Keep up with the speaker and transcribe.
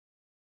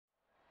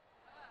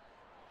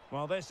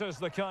Well, this is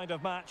the kind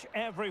of match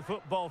every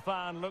football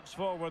fan looks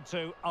forward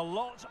to. A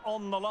lot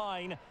on the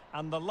line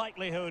and the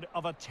likelihood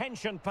of a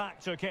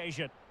tension-packed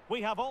occasion.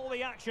 We have all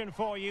the action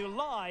for you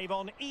live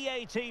on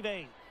EA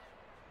TV.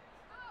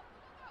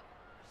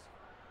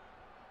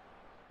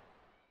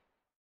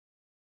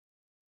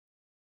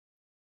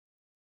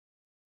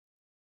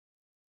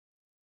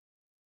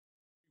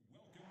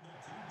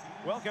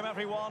 Welcome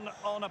everyone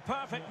on a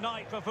perfect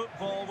night for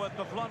football with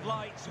the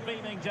floodlights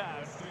beaming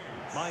down.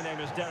 My name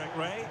is Derek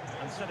Ray,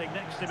 and sitting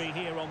next to me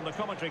here on the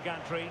commentary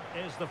gantry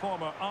is the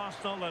former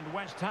Arsenal and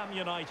West Ham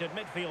United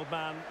midfield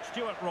man,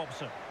 Stuart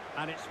Robson.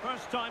 And it's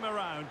first time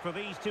around for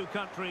these two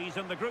countries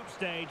in the group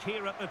stage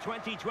here at the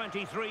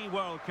 2023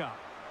 World Cup.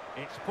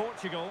 It's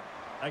Portugal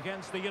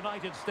against the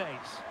United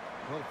States.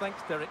 Well,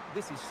 thanks, Derek.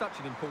 This is such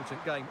an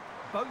important game.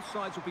 Both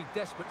sides will be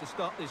desperate to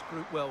start this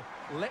group well.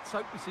 Let's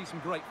hope we see some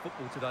great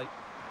football today.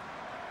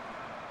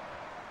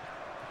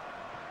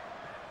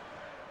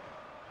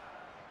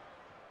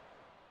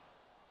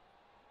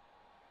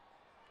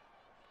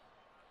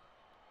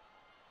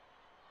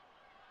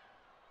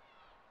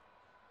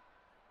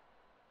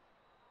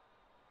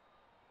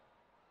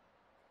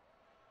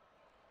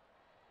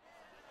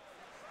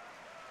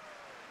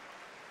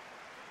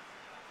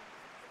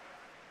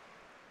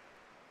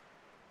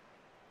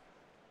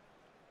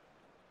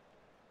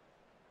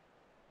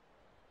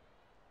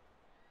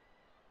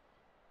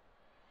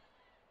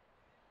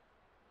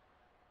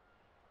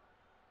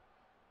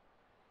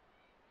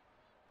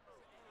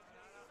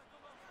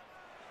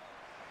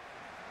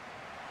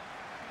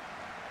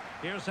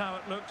 Here's how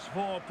it looks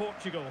for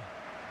Portugal.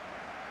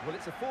 Well,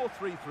 it's a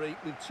 4-3-3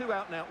 with two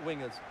out-and-out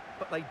wingers,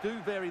 but they do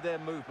vary their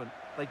movement.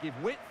 They give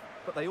width,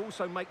 but they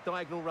also make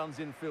diagonal runs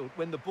infield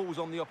when the ball's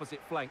on the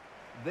opposite flank.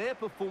 Their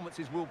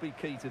performances will be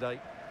key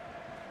today.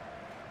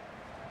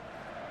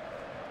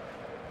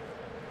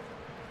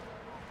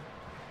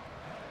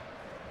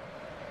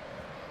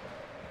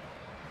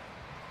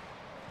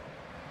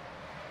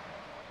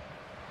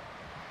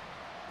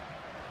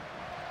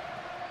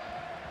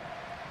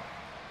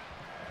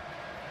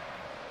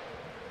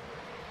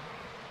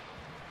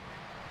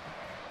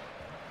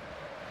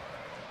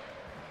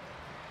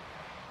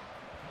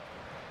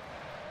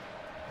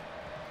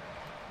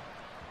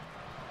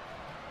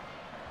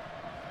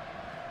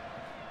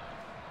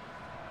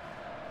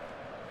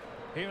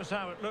 Here's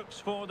how it looks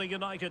for the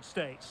United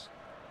States.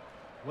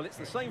 Well, it's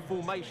the same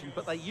formation,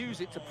 but they use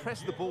it to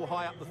press the ball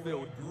high up the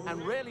field,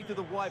 and rarely do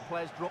the wide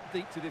players drop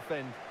deep to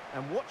defend.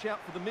 And watch out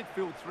for the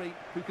midfield three,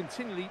 who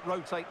continually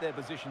rotate their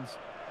positions.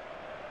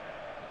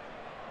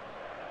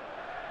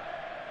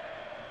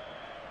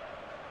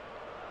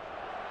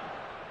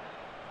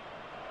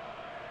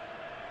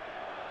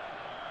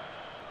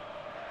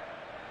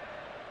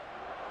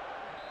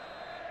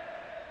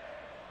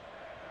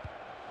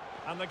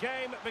 And the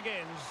game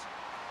begins.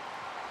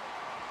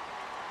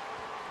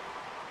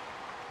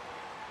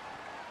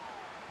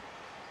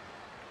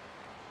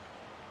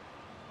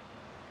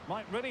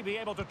 Might really be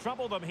able to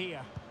trouble them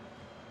here.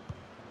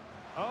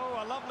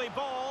 Oh, a lovely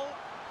ball.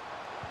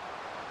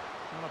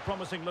 Not a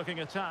promising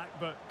looking attack,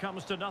 but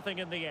comes to nothing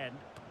in the end.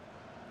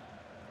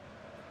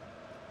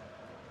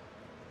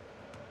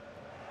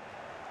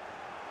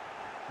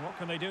 What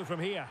can they do from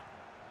here?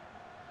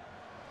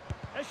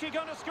 Is she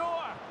going to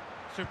score?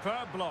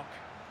 Superb block.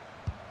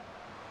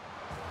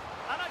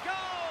 And a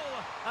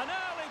goal! An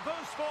early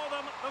boost for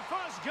them. The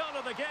first goal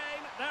of the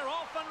game. They're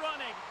off and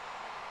running.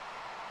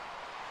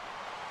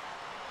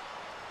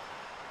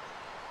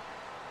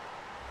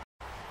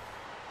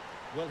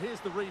 Well, here's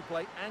the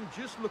replay, and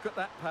just look at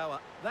that power.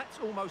 That's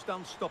almost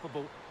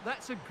unstoppable.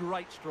 That's a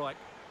great strike.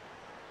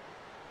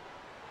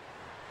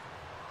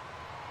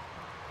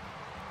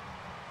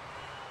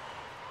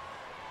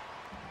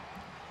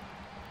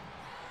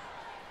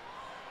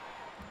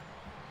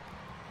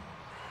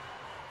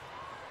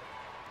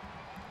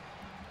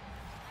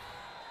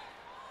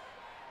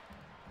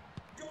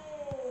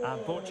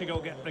 And Portugal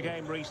get the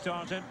game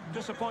restarted.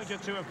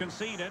 Disappointed to have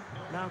conceded.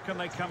 Now can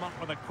they come up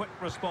with a quick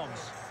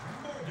response?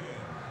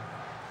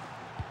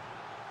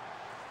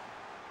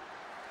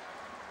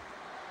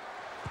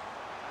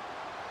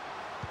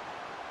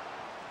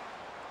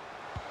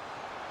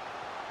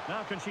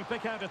 Now can she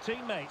pick out a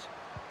teammate?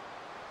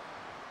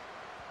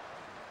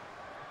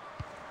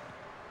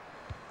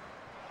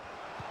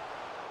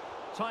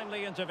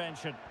 Timely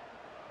intervention.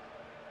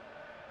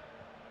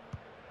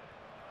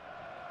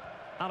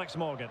 Alex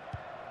Morgan.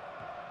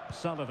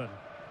 Sullivan.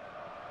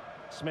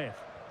 Smith.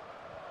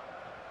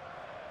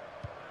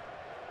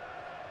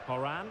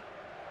 Horan.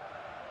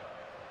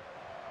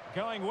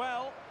 Going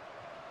well.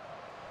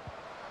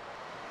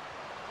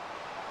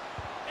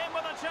 In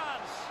with a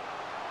chance.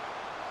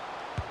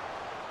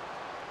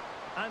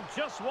 And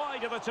just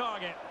wide of the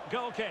target.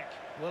 Goal kick.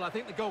 Well, I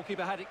think the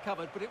goalkeeper had it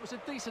covered, but it was a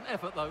decent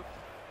effort, though.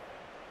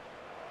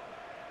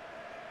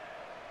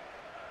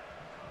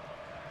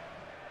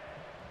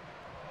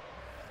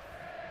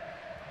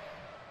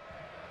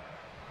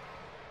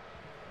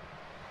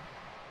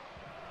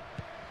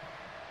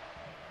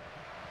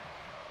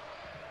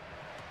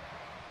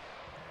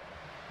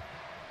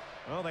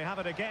 Well, they have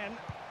it again.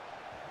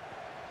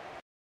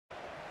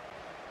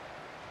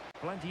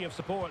 Plenty of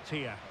support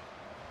here.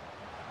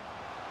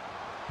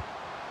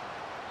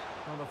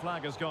 Well, the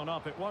flag has gone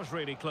up. It was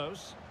really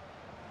close.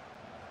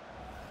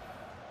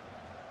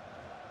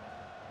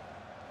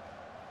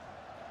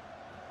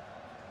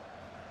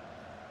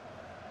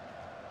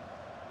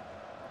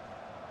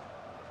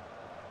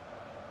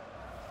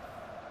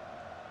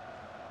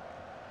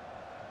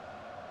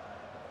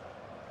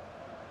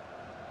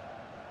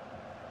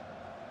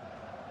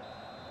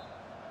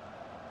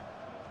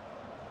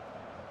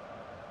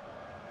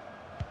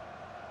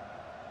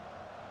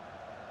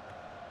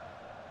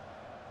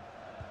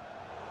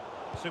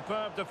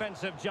 Superb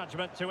defensive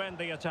judgment to end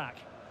the attack.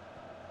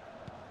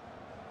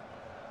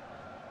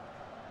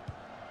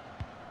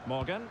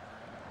 Morgan.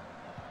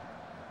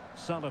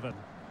 Sullivan.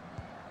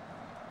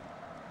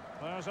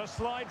 There's a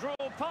slide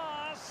rule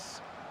pass.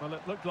 Well,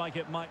 it looked like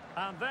it might.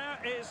 And there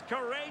is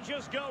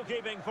courageous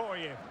goalkeeping for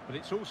you. But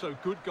it's also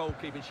good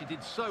goalkeeping. She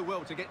did so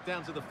well to get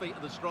down to the feet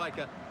of the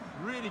striker.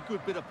 Really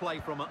good bit of play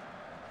from her.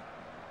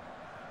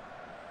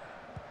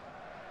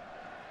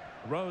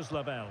 Rose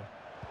Lavelle.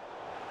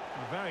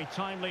 A very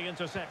timely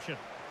interception.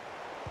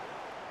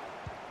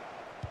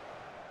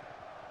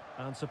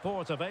 And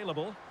support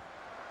available.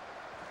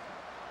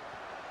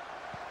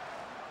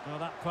 Well,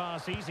 that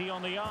pass easy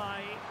on the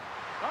eye.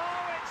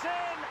 Oh, it's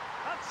in!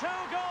 A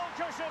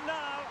two-goal cushion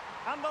now,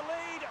 and the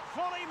lead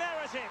fully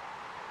merited.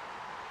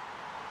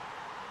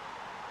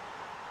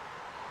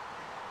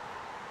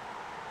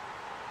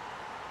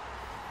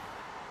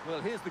 Well,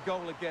 here's the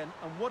goal again,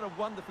 and what a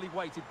wonderfully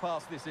weighted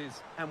pass this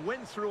is. And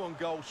when through on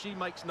goal, she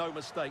makes no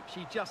mistake.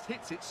 She just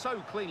hits it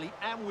so cleanly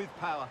and with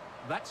power.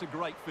 That's a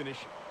great finish.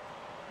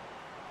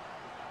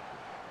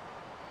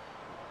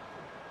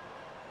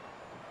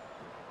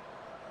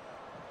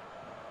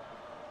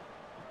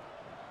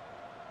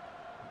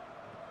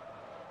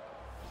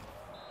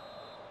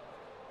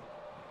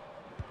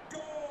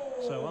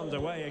 So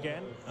underway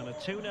again, and a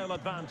 2-0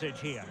 advantage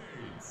here.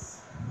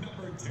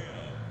 Number 10,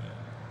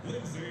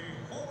 Lindsay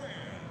Horan.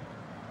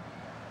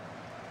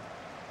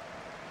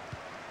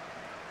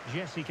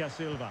 Jessica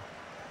Silva.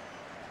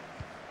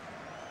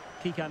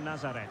 Kika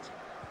Nazaret.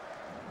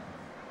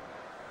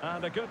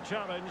 And a good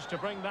challenge to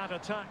bring that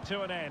attack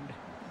to an end.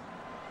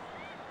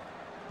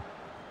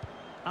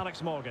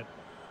 Alex Morgan.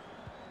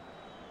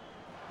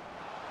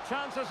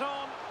 Chances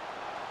on.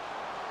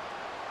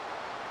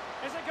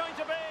 Is it going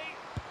to be?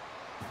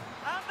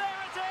 And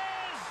there it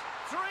is!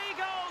 3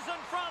 goals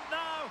in front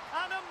now.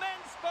 An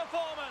immense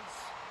performance.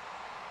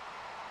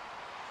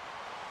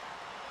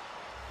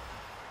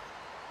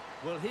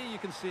 Well, here you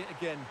can see it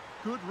again.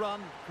 Good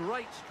run,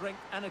 great strength,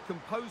 and a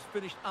composed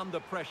finish under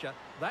pressure.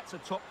 That's a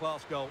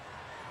top-class goal.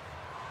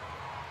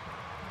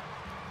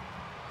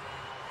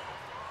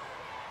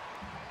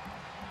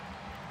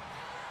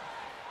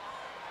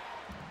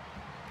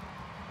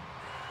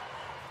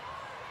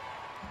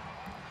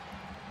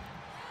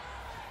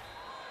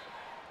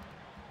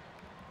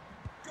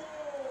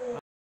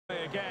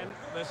 Again,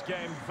 this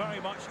game very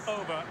much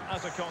over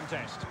as a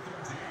contest.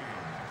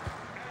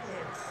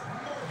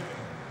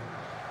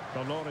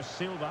 Dolores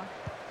Silva.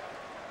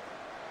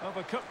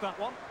 Overcooked that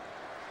one.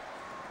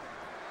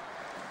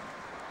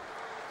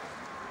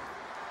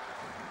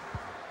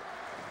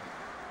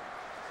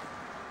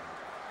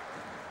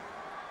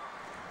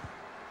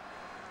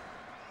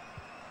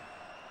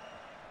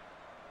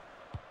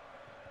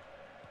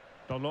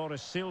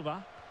 Dolores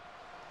Silva.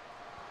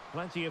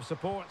 Plenty of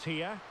support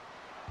here.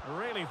 A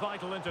really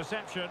vital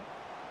interception.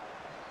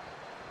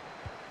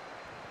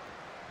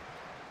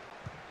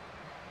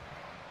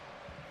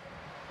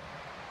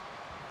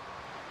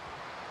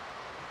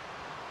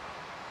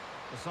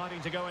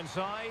 Deciding to go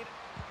inside.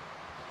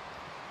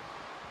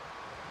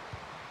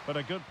 But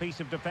a good piece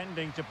of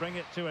defending to bring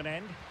it to an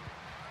end.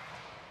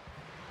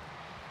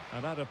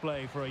 And out of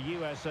play for a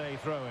USA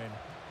throw-in.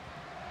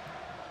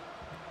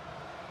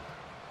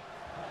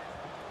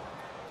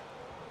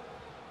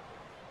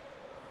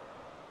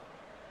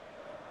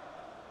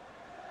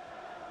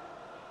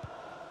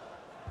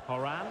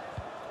 Horan.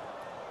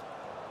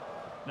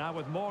 Now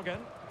with Morgan.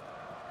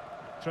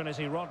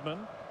 Trinity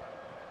Rodman.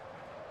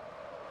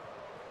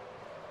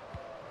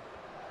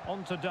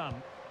 On to Dunn.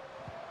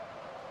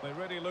 They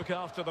really look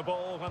after the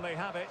ball when they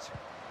have it.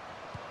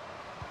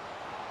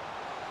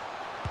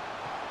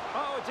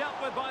 Oh,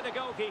 dealt with by the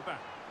goalkeeper.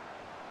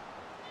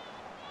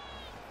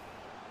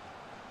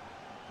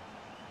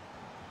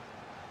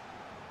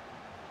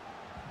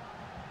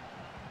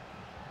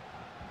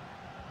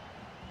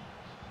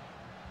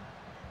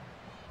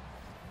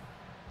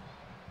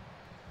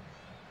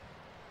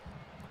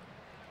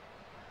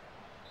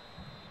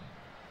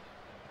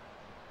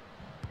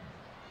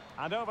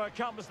 And over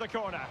comes the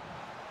corner.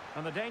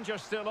 And the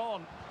danger's still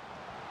on.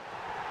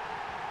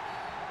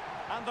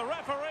 And the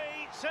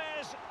referee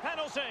says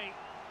penalty.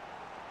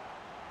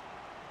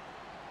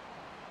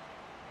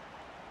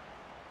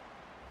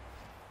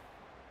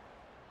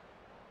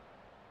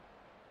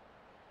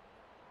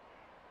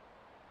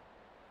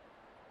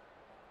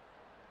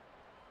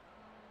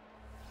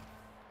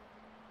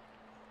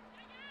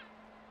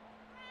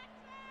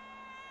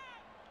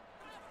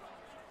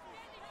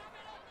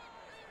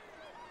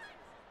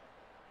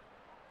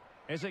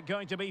 Is it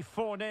going to be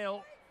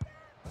 4-0?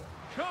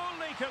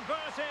 Coolly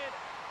converted,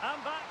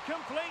 and that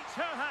completes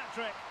her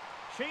hat-trick.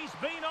 She's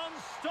been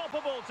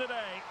unstoppable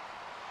today.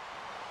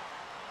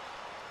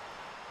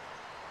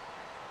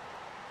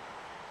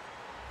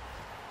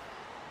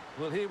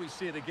 Well, here we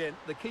see it again.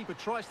 The keeper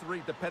tries to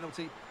read the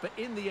penalty, but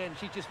in the end,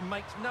 she just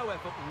makes no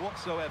effort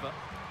whatsoever.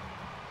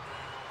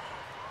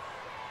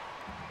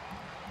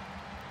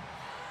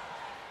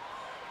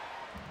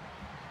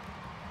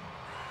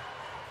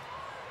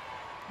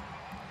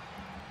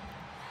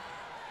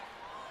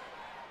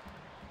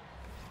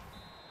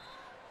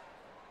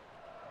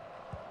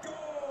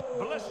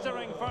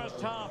 Blistering first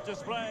half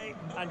display,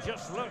 and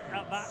just look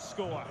at that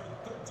score.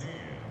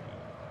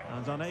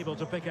 And unable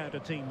to pick out a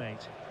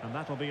teammate, and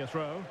that'll be a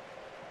throw.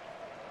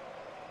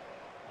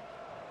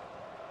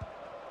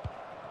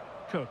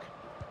 Cook.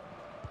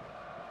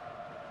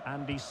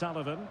 Andy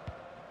Sullivan.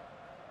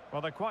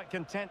 Well, they're quite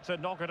content to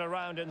knock it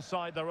around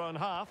inside their own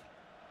half.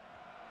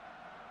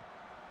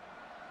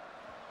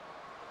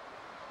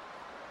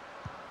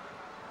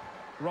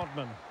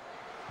 Rodman.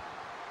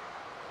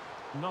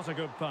 Not a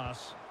good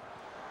pass.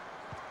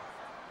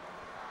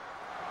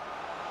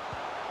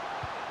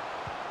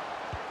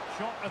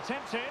 Shot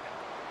attempted.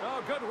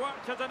 Oh, good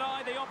work to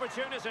deny the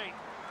opportunity.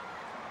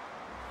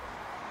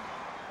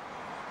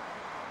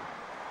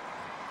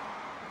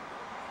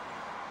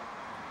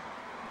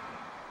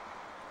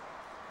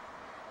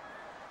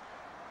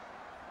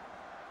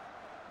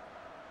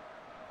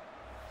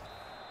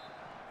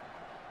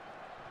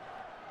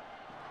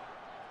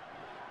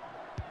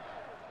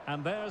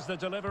 And there's the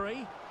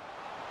delivery.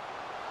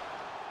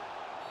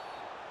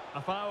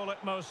 A foul it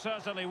most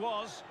certainly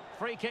was.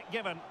 Free kick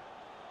given.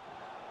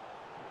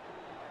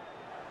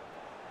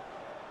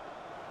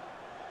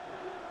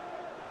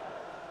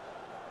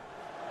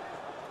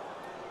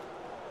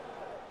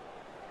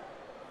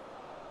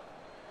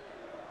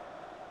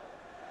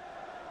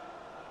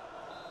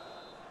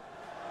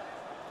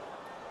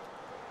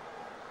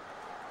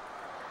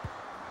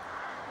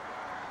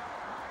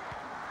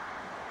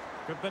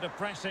 Good bit of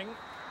pressing.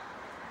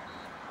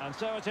 And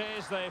so it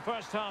is, the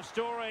first half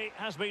story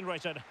has been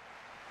written.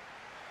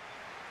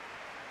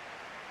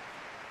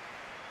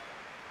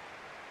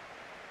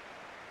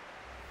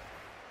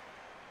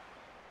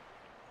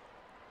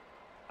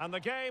 And the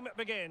game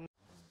begins.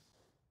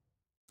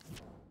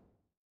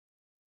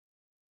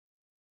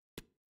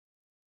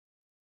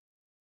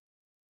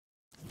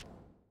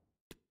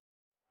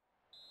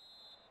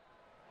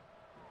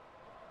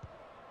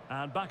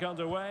 And back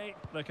underway,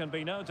 there can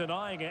be no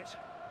denying it.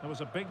 There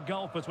was a big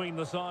gulf between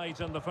the sides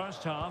in the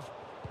first half.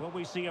 Will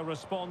we see a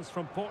response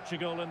from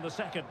Portugal in the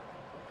second?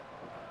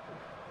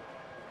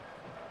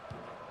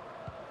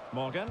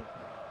 Morgan.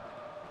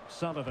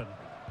 Sullivan.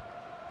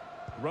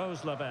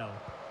 Rose Lavelle.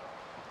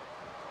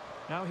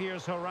 Now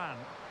here's Horan.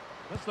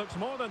 This looks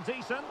more than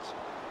decent.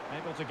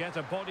 Able to get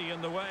a body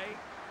in the way.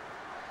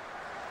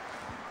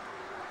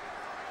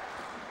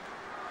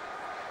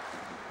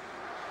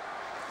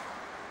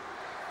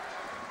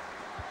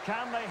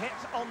 Can they hit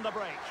on the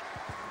break?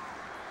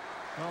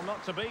 Well,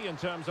 not to be in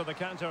terms of the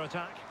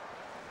counter-attack.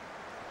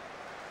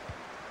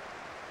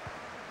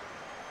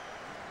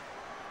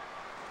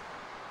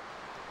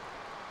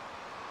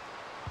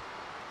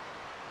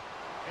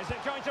 Is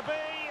it going to be?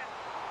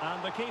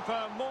 And the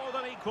keeper more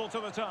than equal to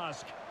the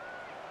task.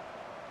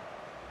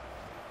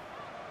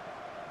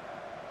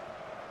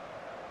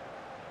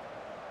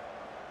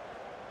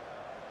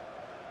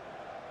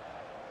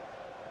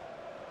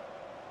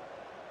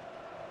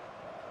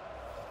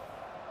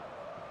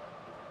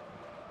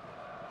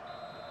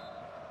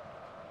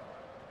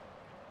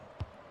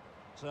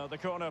 So the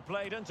corner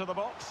played into the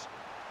box.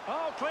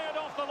 Oh, cleared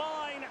off the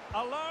line.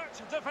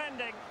 Alert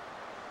defending.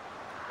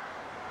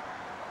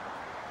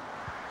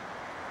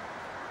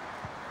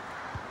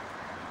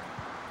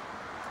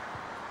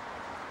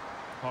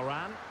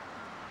 Horan.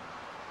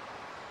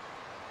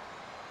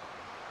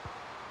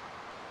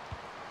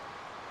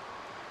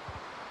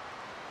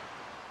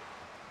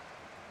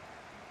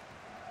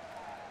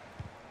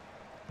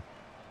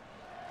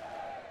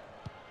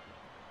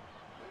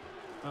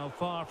 Well,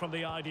 far from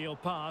the ideal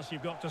pass,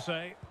 you've got to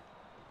say.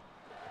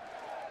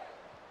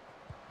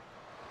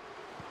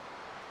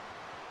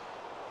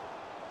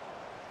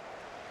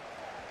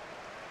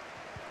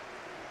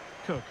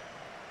 Cook.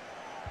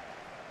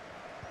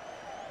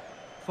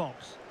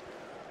 Fox.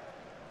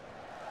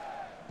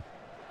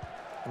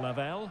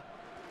 Lavelle.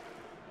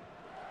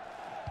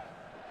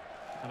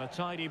 And a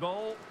tidy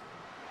ball.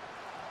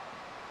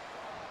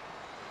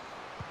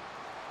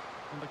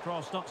 And the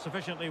cross not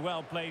sufficiently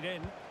well played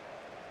in.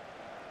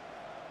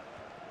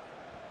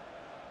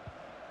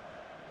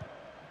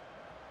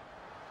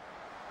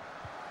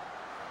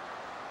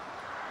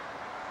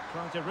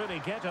 Trying to really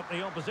get at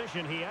the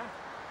opposition here.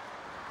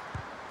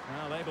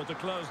 Well, able to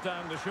close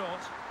down the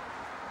shot.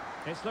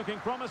 It's looking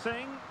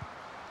promising.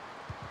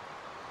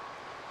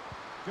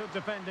 Good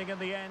defending in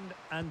the end,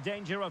 and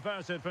danger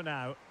averted for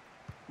now.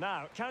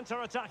 Now,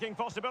 counter-attacking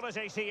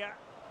possibilities here.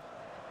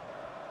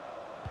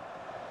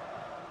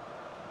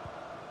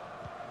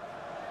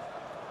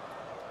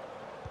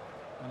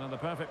 And in the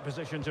perfect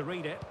position to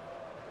read it.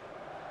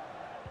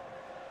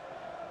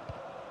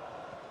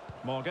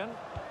 Morgan.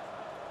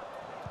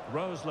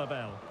 Rose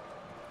Lavelle.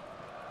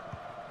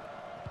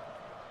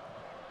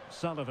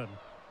 Sullivan.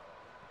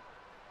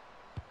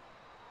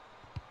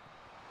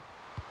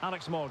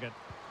 Alex Morgan.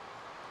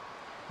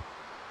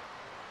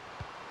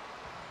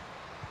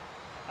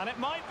 And it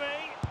might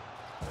be.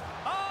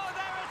 Oh,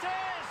 there it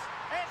is!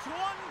 It's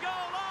one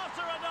goal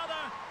after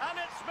another, and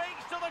it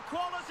speaks to the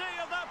quality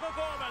of that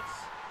performance.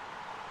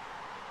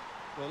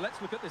 Well,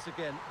 let's look at this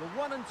again. The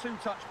 1- and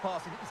 2-touch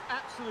passing is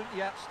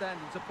absolutely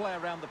outstanding to play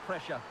around the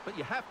pressure, but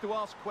you have to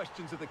ask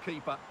questions of the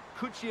keeper.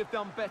 Could she have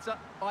done better?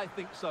 I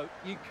think so.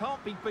 You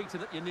can't be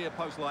beaten at your near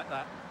post like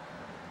that.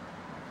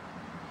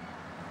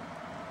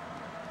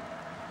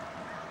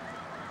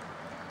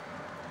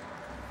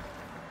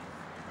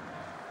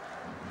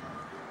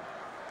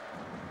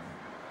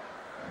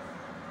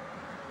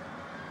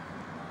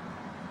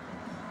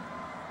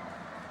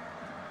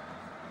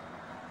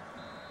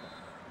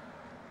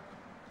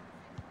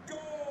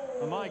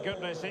 Oh, my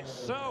goodness, it's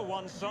so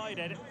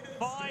one-sided.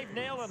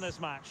 5-0 in this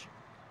match.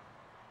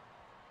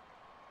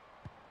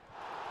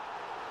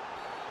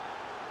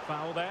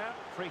 Foul there.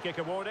 Free kick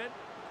awarded.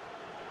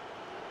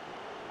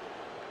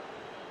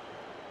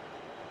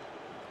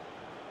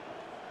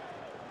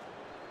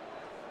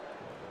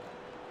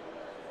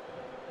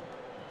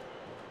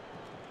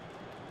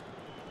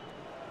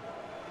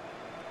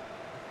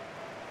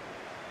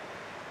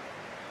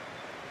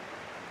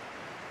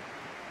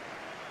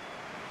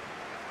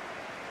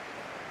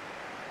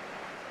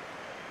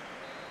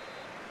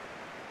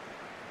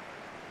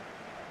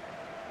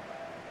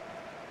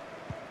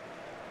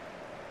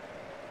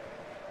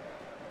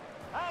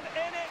 And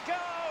in it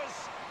goes!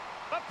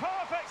 The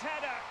perfect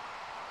header!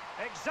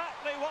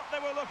 Exactly what they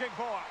were looking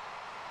for.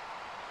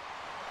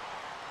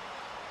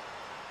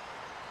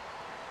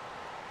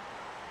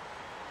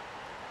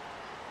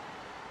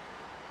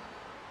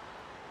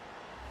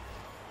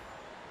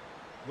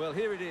 Well,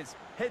 here it is.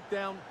 Head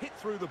down, hit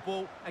through the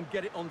ball and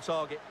get it on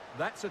target.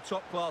 That's a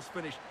top-class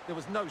finish. There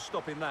was no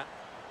stopping that.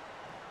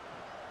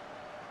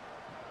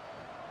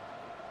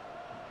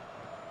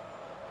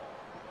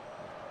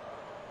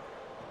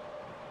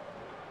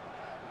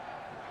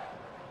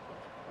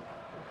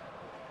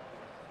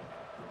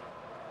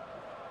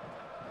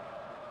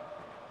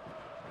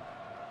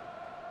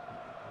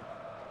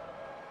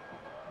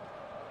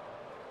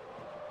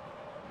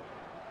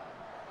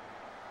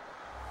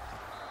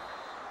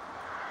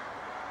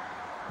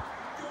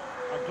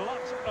 A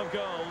glut of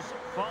goals.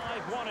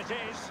 5-1 it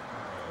is.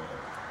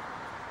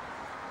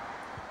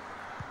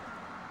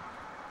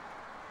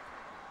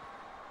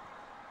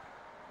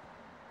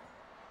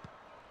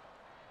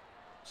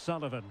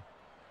 Sullivan.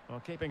 Well,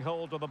 keeping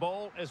hold of the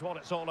ball is what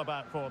it's all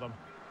about for them.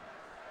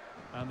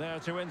 And there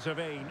to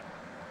intervene.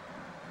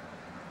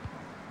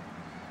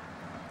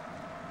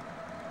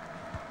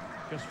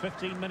 Just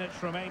 15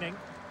 minutes remaining.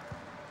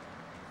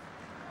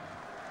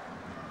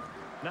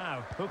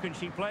 Now, who can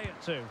she play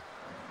it to?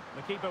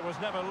 The keeper was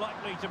never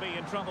likely to be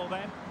in trouble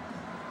then.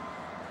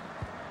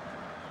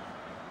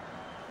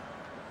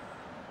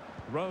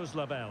 Rose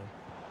Lavelle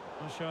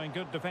showing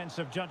good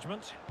defensive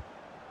judgment.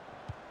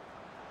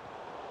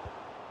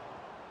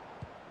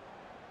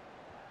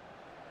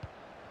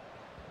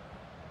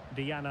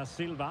 Diana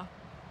Silva.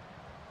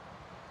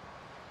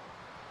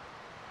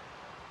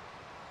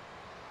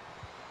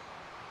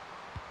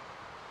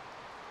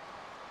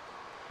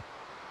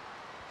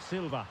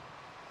 Silva.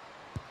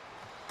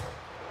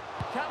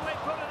 Can they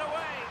put it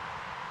away?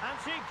 And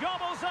she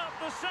gobbles up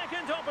the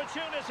second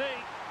opportunity.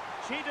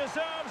 She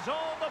deserves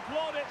all the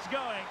plaudits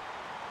going.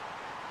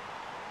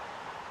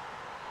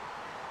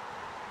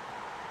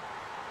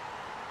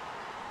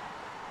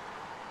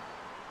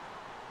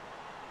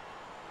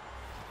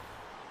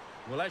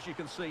 Well, as you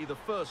can see, the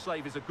first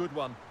save is a good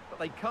one, but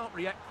they can't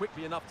react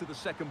quickly enough to the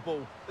second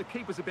ball. The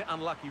keeper's a bit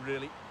unlucky,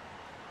 really.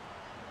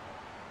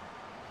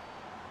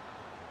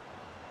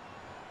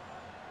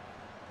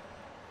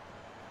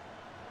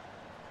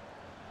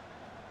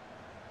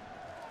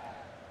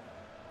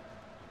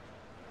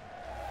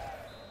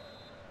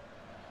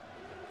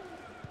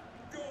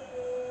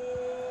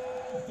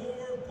 Goal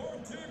for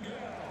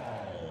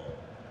Potugal.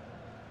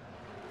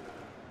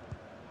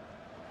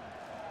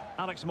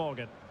 Alex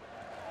Morgan.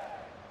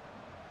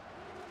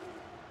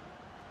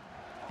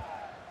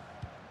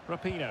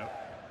 Rapinoe.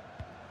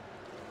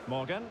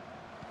 Morgan.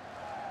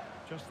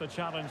 Just the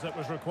challenge that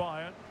was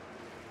required.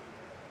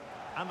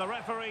 And the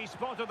referee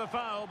spotted the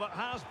foul, but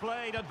has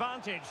played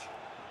advantage.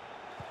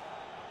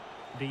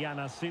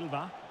 Diana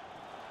Silva.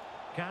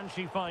 Can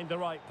she find the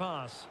right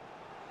pass?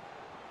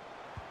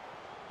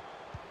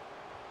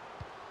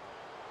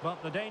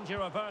 But the danger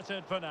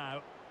averted for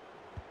now.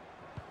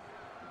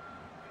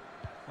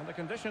 And the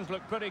conditions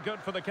look pretty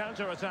good for the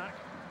counter-attack.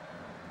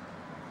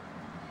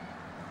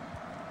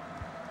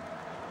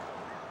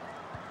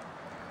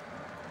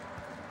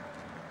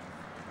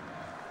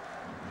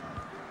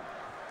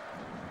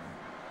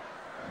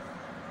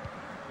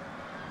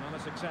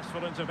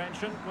 Successful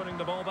intervention, winning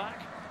the ball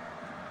back.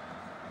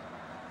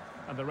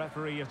 And the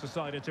referee has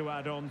decided to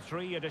add on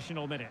 3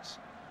 additional minutes.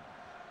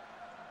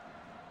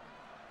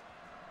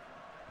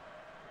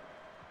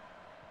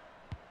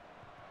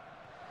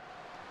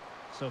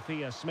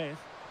 Sophia Smith.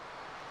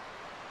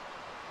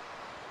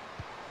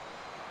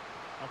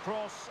 A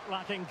cross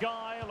lacking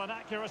guile and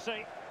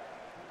accuracy.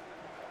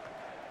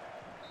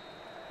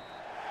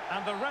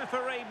 And the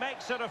referee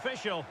makes it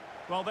official.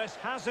 Well, this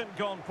hasn't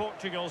gone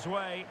Portugal's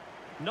way.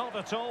 Not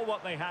at all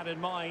what they had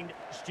in mind.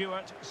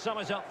 Stuart, sum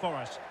it up for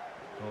us.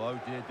 Oh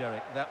dear,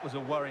 Derek, that was a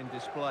worrying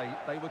display.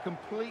 They were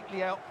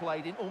completely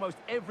outplayed in almost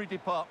every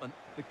department.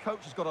 The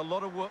coach has got a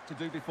lot of work to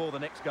do before the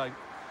next game.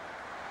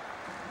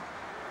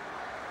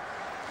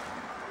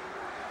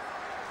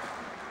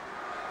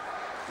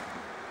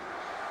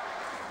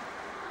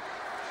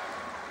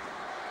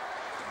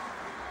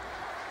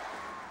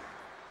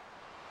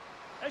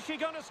 Is she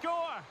going to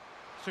score?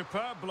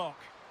 Superb block.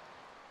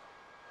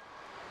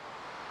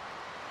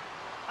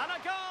 And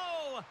a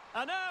goal!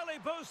 An early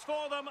boost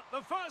for them.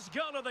 The first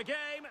goal of the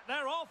game.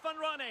 They're off and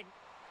running.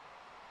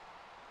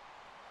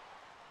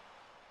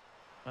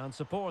 And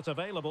support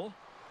available.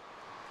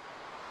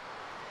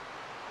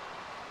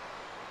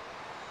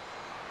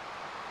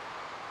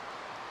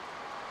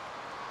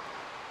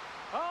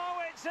 Oh,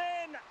 it's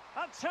in!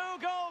 A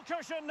 2-goal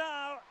cushion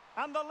now.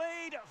 And the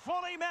lead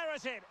fully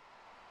merited.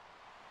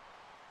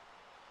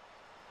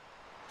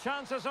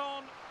 Chances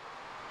on.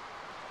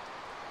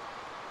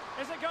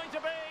 Is it going to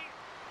be?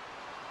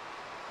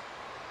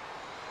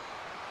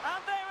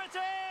 And there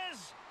it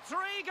is! 3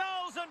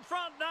 goals in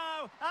front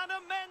now. An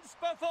immense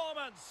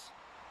performance.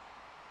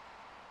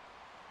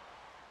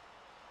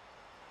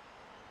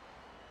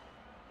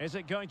 Is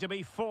it going to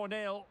be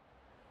 4-0?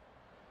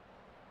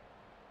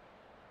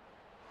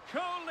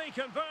 Coolly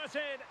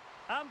converted.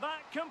 And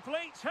that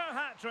completes her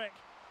hat-trick.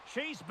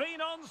 She's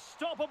been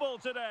unstoppable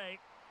today.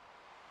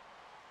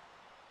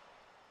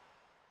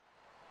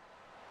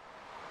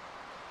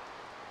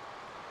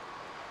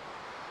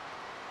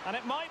 And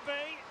it might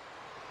be.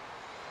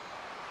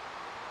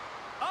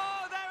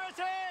 Oh, there it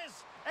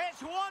is!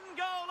 It's 1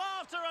 goal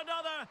after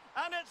another,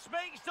 and it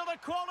speaks to the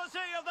quality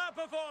of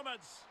their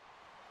performance.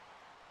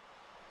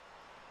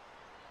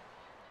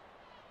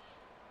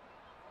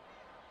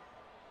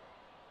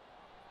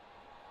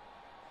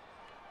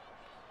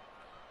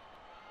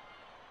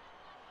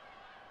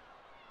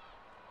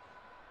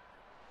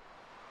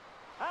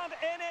 And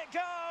in it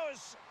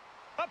goes!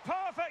 A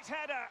perfect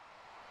header!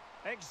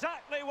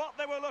 Exactly what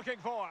they were looking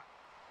for.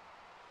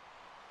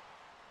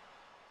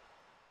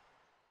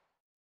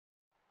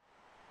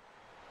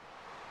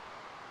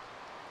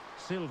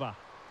 Silva.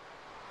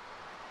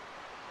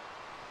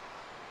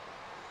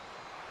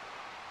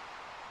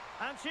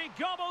 And she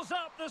gobbles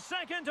up the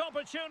second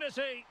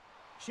opportunity.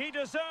 She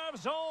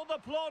deserves all the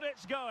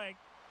plaudits going.